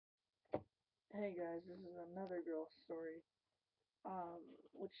Hey guys, this is another girl story,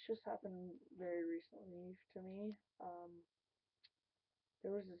 which just happened very recently to me. There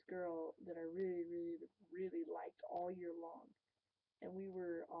was this girl that I really, really, really liked all year long, and we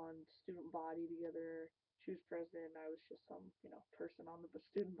were on student body together. She was president, and I was just some, person on the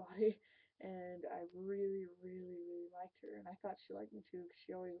student body, and I really, really, really liked her, and I thought she liked me too, 'cause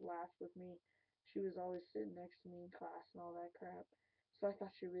she always laughed with me. She was always sitting next to me in class and all that crap, so I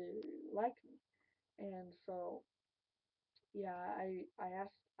thought she really, really liked me, and so yeah, I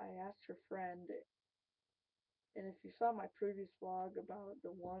asked her friend, and if you saw my previous vlog about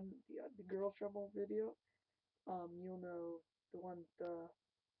the girl trouble video, you'll know the one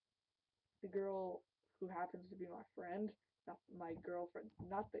the girl who happens to be my friend, not my girlfriend,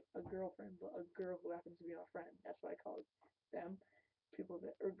 not a girlfriend, but a girl who happens to be my friend. That's what I call them. People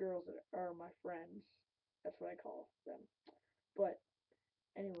that or girls that are my friends. That's what I call them. But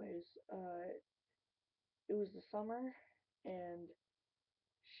anyways, it was the summer, and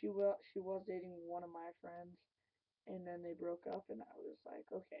she was dating one of my friends, and then they broke up, and I was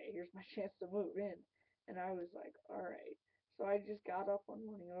like, okay, here's my chance to move in. And I was like, all right. So I just got up one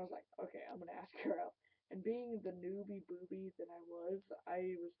morning and I was like, okay, I'm gonna ask her out. And being the newbie booby that I was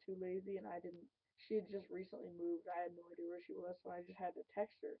too lazy, and I didn't. She had just recently moved. I had no idea where she was, so I just had to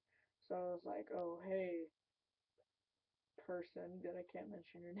text her. So I was like, oh hey, person that I can't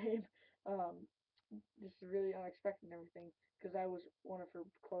mention your name. Um, this is really unexpected and everything, because I was one of her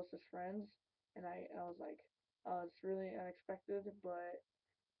closest friends, and I was like, it's really unexpected, but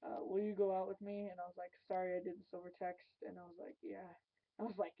will you go out with me? And I was like, sorry, I did this over text, and I was like, yeah. I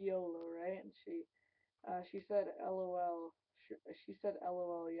was like, YOLO, right? And she said LOL. She said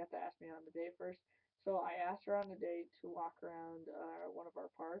LOL, you have to ask me on the date first. So I asked her on the date to walk around one of our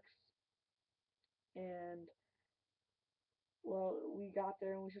parks, and well, we got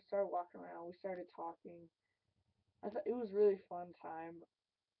there and we just started walking around. We started talking. I thought it was really fun time.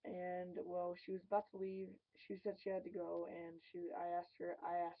 And well, she was about to leave. She said she had to go, and I asked her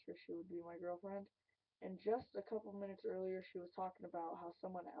if she would be my girlfriend. And just a couple minutes earlier, she was talking about how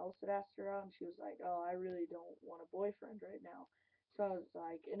someone else had asked her out, and she was like, "Oh, I really don't want a boyfriend right now." So I was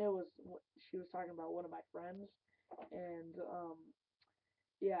like, and she was talking about one of my friends, and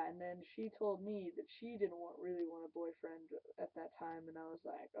yeah, and then she told me that she didn't really want a boyfriend at that time, and I was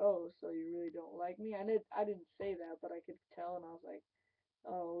like, "Oh, so you really don't like me?" I didn't say that, but I could tell, and I was like,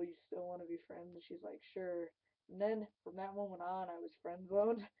 "Oh, you still want to be friends?" And she's like, "Sure." And then from that moment on, I was friend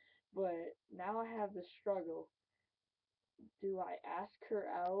zoned. But now I have this struggle. Do I ask her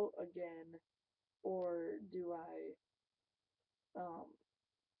out again, or do I um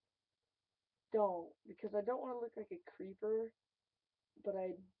don't? Because I don't want to look like a creeper, but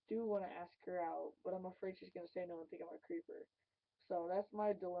I do want to ask her out, but I'm afraid she's gonna say no and think I'm a creeper. So that's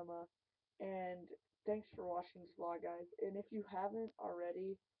my dilemma. And thanks for watching this vlog, guys. And if you haven't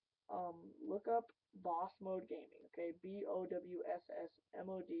already, look up Boss Mode Gaming. Okay, BOWSSMODGAMING.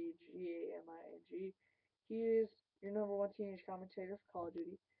 He is your number one teenage commentator for Call of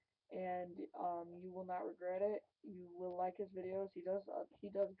Duty, and you will not regret it. You will like his videos. He does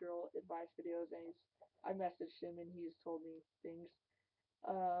girl advice videos, and I messaged him and he's told me things.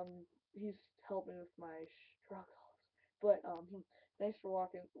 He's helped me with my struggles. But thanks for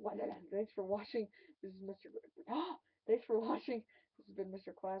walking. Thanks for watching. This is Mr. Thanks for watching. This has been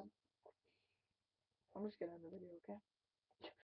Mr. Class. I'm just gonna end the video, okay?